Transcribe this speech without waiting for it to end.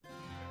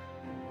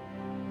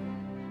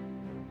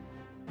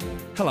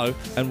Hello,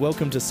 and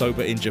welcome to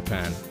Sober in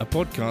Japan, a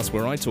podcast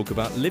where I talk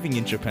about living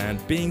in Japan,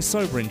 being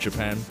sober in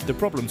Japan, the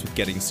problems with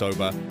getting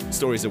sober,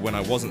 stories of when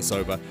I wasn't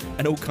sober,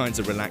 and all kinds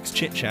of relaxed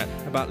chit-chat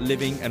about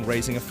living and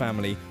raising a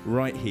family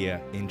right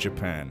here in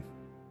Japan.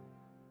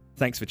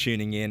 Thanks for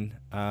tuning in.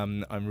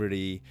 I'm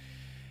really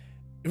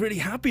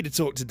happy to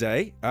talk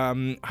today.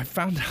 I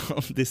found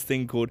out this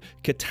thing called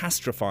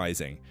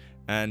catastrophizing,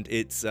 and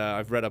it's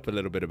I've read up a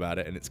little bit about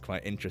it, and it's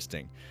quite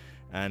interesting.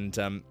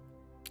 And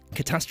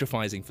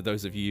catastrophizing, for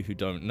those of you who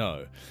don't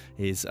know,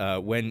 is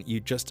when you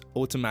just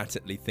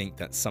automatically think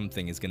that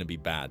something is going to be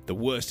bad, the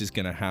worst is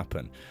going to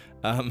happen.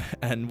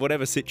 And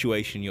whatever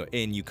situation you're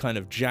in, you kind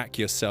of jack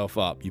yourself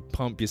up, you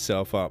pump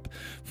yourself up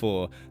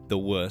for the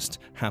worst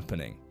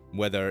happening,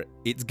 whether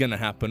it's going to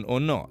happen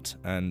or not.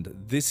 And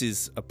this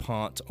is a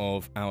part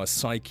of our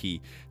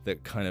psyche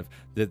that kind of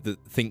that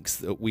thinks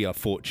that we are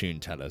fortune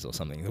tellers or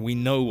something, that we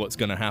know what's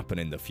going to happen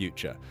in the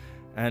future.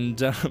 And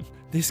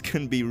this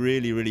can be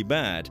really, really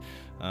bad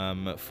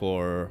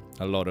for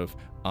a lot of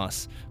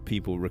us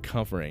people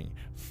recovering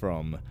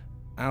from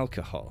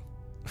alcohol.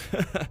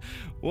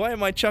 Why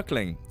am I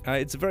chuckling?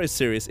 It's a very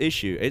serious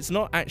issue. It's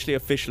not actually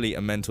officially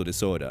a mental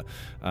disorder,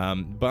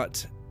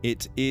 but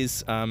it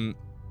is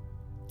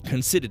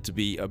considered to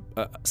be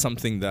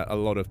something that a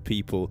lot of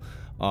people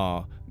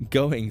are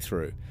going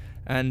through.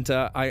 And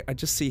I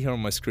just see here on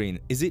my screen,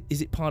 is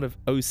it part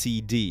of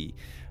OCD?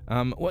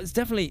 Well, it's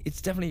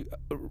definitely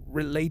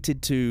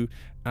related to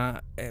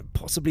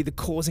possibly the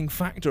causing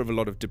factor of a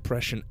lot of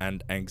depression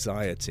and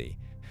anxiety,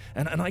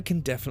 and I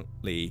can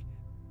definitely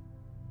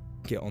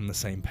get on the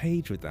same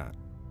page with that.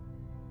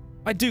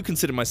 I do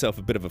consider myself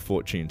a bit of a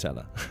fortune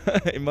teller,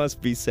 it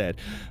must be said.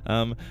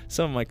 Some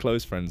of my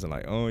close friends are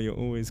like, oh, you're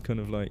always kind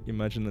of like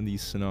imagining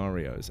these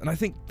scenarios. And I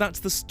think that's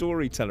the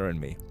storyteller in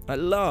me. I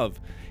love,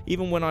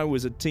 even when I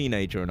was a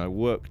teenager and I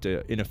worked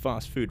in a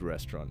fast food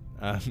restaurant,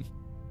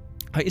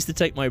 I used to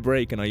take my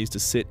break and I used to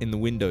sit in the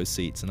window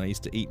seats and I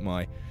used to eat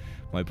my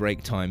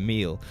break time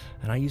meal,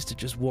 and I used to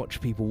just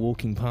watch people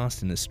walking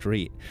past in the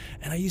street,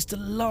 and I used to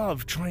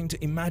love trying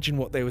to imagine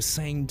what they were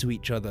saying to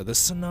each other, the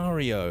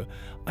scenario.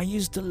 I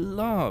used to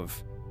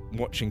love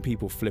watching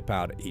people flip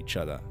out at each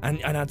other,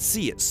 and I'd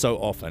see it so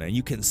often, and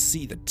you can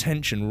see the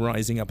tension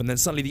rising up, and then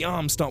suddenly the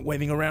arms start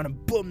waving around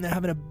and boom, they're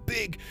having a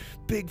big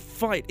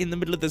fight in the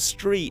middle of the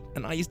street.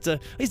 And I used to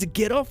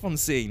get off on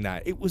seeing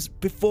that. It was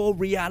before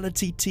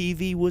reality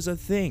TV was a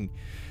thing.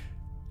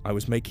 I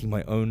was making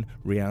my own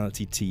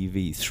reality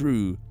TV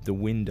through the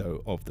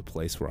window of the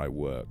place where I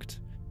worked.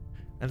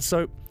 And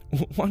so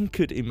one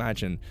could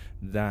imagine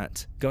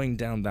that going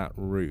down that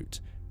route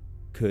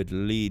could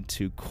lead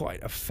to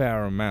quite a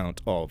fair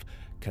amount of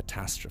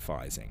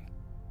catastrophizing.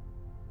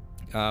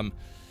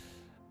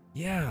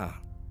 Yeah,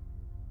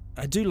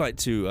 I do like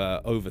to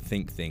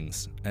overthink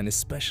things, and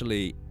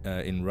especially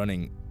in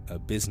running a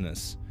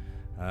business,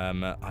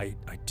 I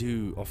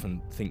do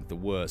often think the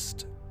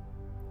worst.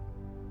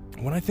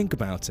 When I think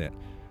about it,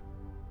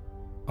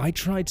 I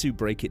try to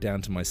break it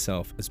down to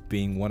myself as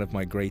being one of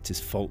my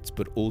greatest faults,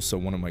 but also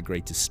one of my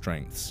greatest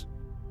strengths.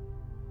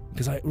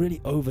 Because I really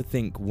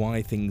overthink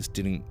why things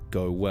didn't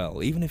go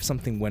well. Even if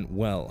something went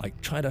well, I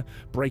try to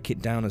break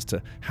it down as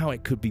to how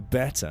it could be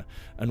better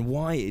and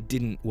why it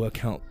didn't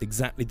work out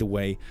exactly the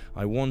way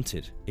I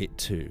wanted it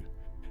to.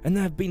 And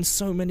there have been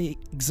so many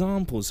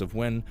examples of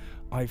when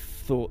I've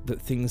thought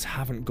that things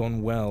haven't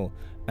gone well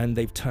and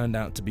they've turned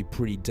out to be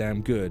pretty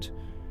damn good.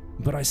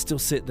 But I still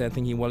sit there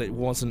thinking, well, it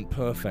wasn't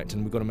perfect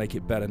and we've got to make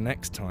it better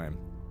next time.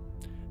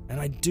 And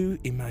I do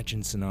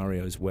imagine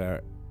scenarios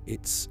where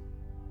it's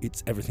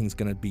everything's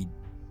going to be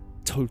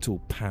total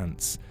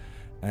pants,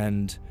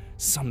 and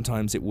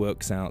sometimes it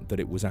works out that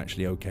it was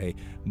actually okay,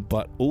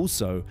 but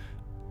also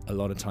a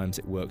lot of times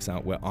it works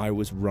out where I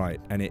was right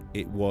and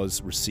it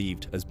was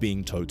received as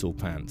being total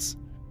pants.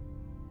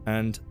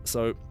 And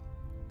so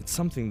it's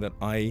something that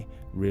I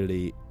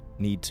really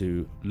need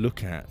to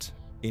look at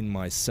in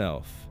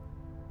myself.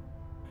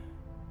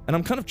 And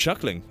I'm kind of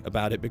chuckling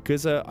about it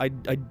because I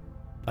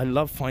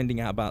love finding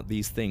out about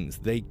these things.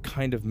 They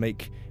kind of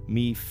make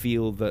me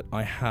feel that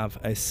I have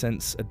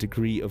a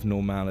degree of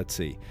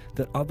normality,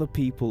 that other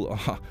people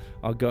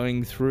are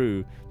going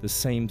through the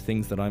same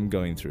things that I'm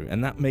going through,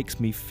 and that makes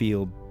me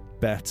feel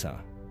better.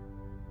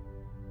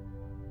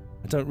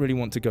 I don't really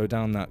want to go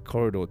down that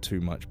corridor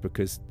too much,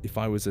 because if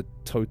I was a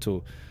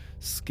total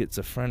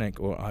schizophrenic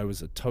or I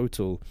was a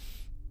total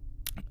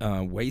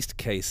waste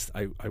case,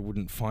 I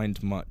wouldn't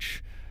find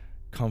much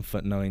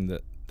comfort knowing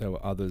that there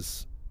were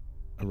others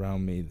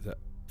around me that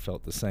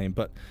felt the same.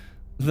 But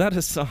that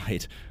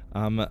aside,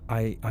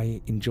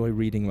 I enjoy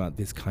reading about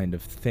this kind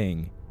of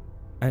thing.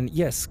 And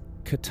yes,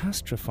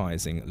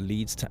 catastrophizing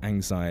leads to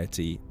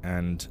anxiety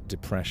and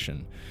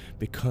depression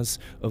because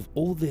of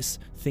all this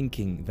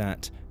thinking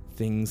that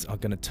things are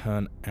going to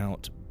turn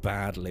out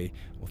badly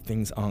or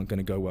things aren't going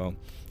to go well.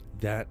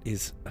 That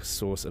is a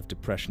source of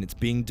depression. It's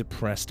being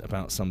depressed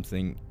about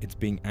something, it's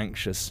being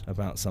anxious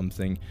about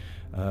something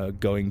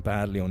going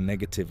badly or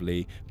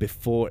negatively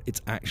before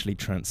it's actually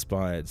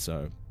transpired.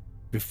 So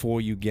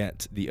before you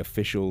get the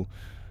official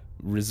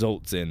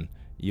results in,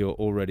 you're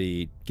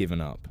already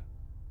given up.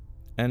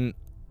 And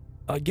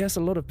I guess a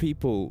lot of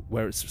people,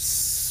 where it's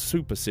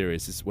super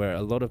serious, is where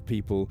a lot of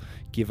people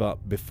give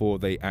up before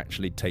they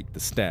actually take the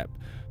step.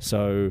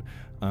 So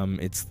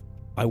it's,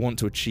 I want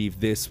to achieve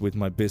this with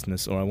my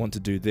business, or I want to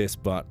do this,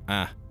 but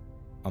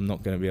I'm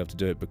not going to be able to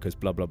do it because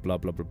blah, blah, blah,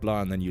 blah, blah,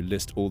 blah. And then you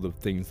list all the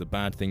things, the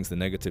bad things, the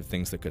negative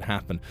things that could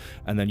happen.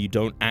 And then you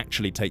don't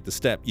actually take the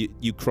step.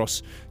 You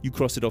cross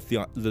it off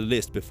the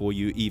list before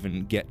you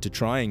even get to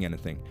trying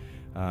anything.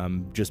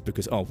 Just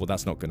because, oh, well,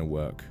 that's not going to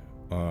work.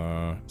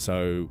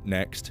 So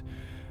next.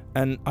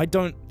 And I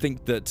don't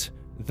think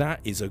that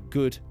is a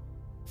good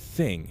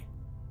thing.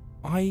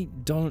 I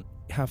don't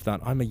have that.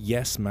 I'm a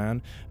yes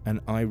man,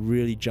 and I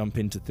really jump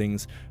into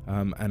things,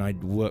 and I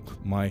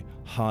work my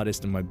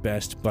hardest and my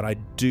best, but I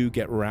do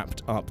get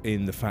wrapped up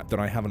in the fact that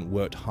I haven't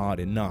worked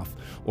hard enough,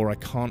 or I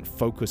can't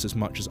focus as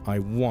much as I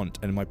want.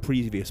 And my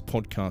previous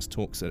podcast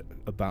talks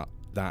about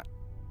that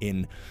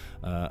in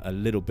a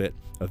little bit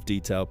of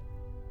detail,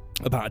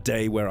 about a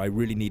day where I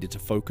really needed to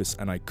focus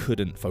and I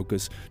couldn't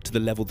focus to the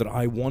level that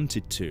I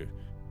wanted to.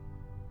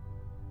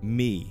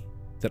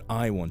 That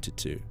I wanted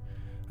to.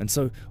 And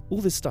so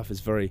all this stuff is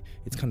very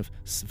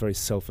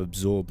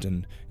self-absorbed,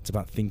 and it's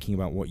about thinking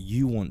about what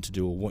you want to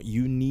do or what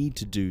you need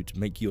to do to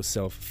make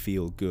yourself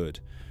feel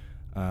good.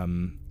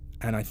 And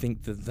I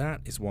think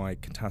that is why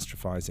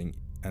catastrophizing,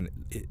 and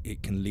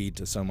it can lead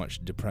to so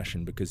much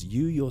depression, because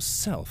you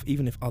yourself,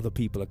 even if other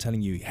people are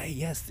telling you, hey,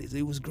 yes,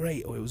 it was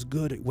great, or it was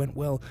good, it went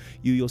well,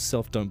 you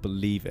yourself don't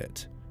believe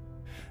it.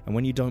 And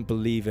when you don't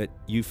believe it,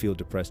 you feel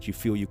depressed, you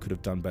feel you could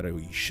have done better, or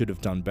you should have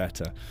done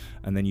better,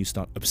 and then you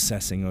start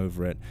obsessing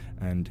over it,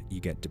 and you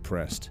get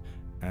depressed,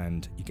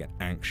 and you get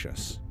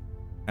anxious.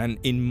 And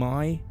in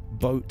my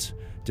boat,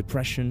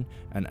 depression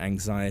and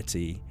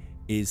anxiety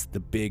is the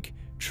big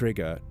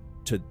trigger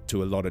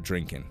to a lot of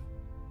drinking.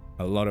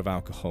 A lot of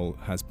alcohol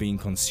has been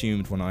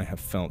consumed when I have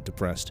felt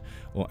depressed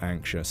or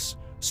anxious,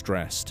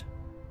 stressed.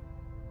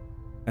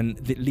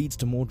 And it leads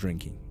to more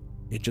drinking.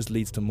 It just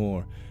leads to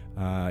more.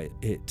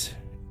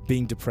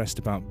 Being depressed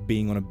about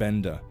being on a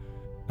bender,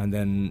 and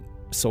then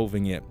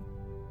solving it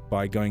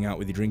by going out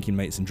with your drinking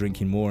mates and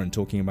drinking more and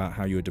talking about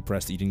how you were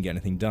depressed that you didn't get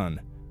anything done.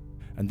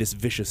 And this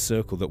vicious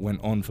circle that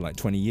went on for like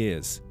 20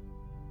 years.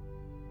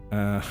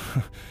 I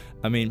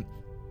mean,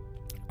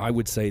 I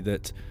would say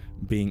that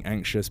being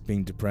anxious,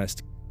 being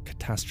depressed,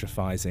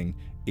 catastrophizing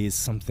is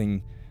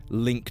something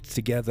linked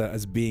together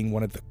as being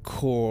one of the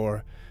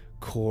core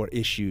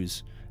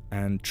issues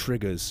and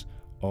triggers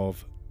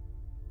of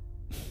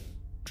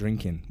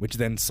drinking, which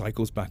then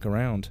cycles back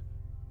around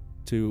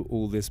to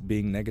all this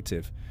being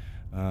negative,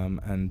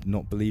 and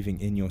not believing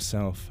in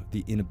yourself,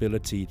 the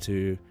inability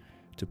to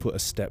put a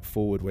step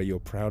forward where you're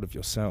proud of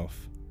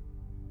yourself.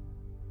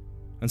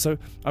 And so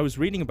I was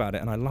reading about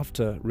it, and I love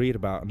to read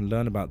about and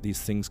learn about these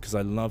things because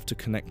I love to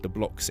connect the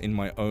blocks in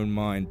my own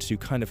mind to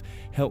kind of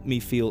help me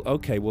feel,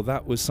 okay, well,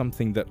 that was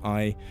something that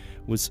I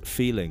was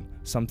feeling,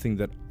 something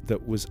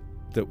that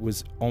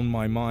was on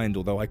my mind,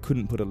 although I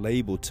couldn't put a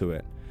label to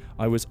it.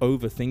 I was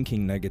overthinking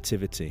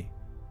negativity.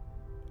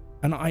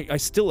 And I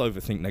still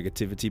overthink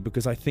negativity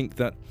because I think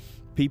that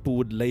people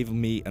would label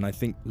me, and I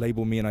think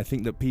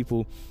that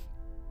people,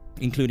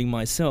 including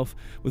myself,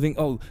 would think,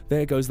 oh,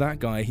 there goes that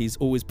guy, he's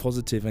always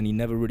positive and he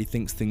never really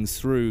thinks things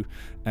through,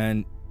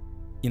 and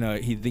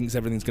he thinks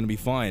everything's going to be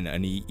fine,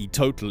 and he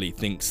totally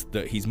thinks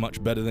that he's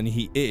much better than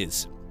he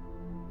is.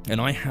 And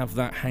I have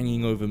that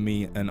hanging over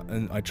me,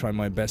 and I try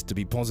my best to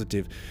be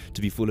positive,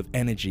 to be full of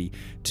energy,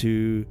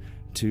 to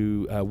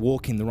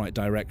walk in the right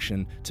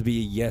direction, to be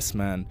a yes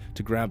man,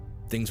 to grab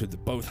things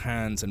with both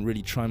hands and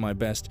really try my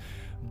best.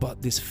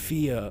 But this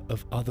fear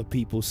of other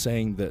people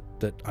saying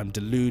that I'm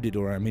deluded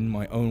or I'm in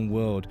my own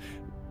world,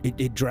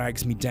 it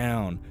drags me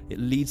down. It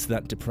leads to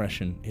that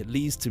depression. It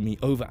leads to me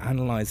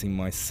overanalyzing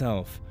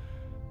myself.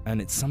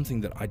 And it's something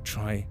that I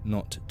try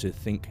not to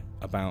think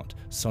about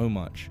so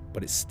much,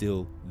 but it's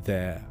still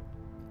there.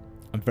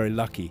 I'm very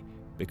lucky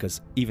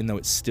because even though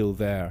it's still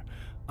there,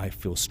 I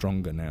feel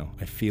stronger now.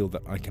 I feel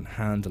that I can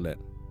handle it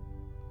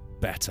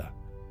better.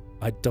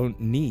 I don't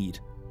need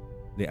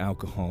the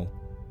alcohol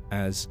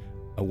as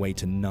a way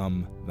to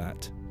numb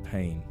that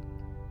pain.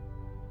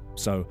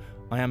 So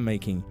I am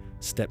making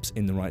steps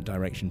in the right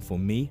direction for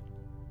me,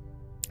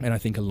 and I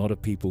think a lot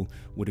of people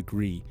would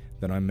agree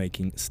that I'm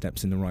making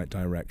steps in the right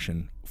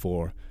direction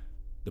for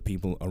the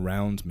people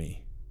around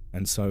me.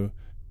 And so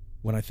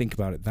when I think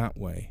about it that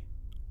way,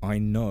 I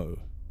know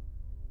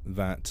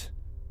that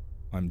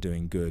I'm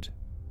doing good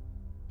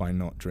by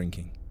not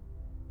drinking.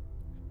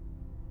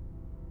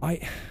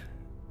 I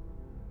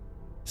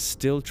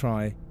still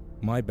try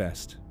my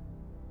best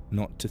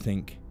not to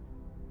think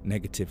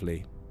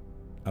negatively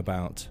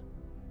about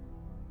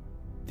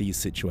these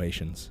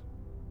situations.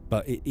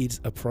 But it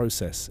is a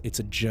process, it's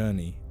a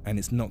journey, and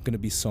it's not going to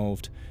be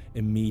solved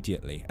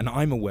immediately. And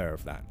I'm aware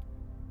of that.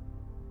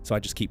 So I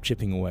just keep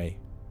chipping away,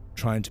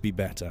 trying to be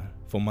better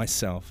for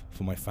myself,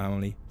 for my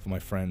family, for my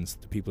friends,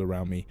 the people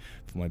around me,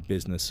 for my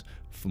business,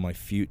 for my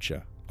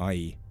future,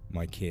 i.e.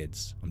 my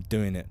kids. I'm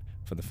doing it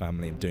for the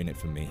family, I'm doing it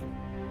for me.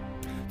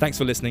 Thanks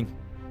for listening.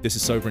 This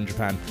is Sober in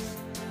Japan.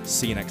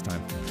 See you next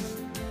time.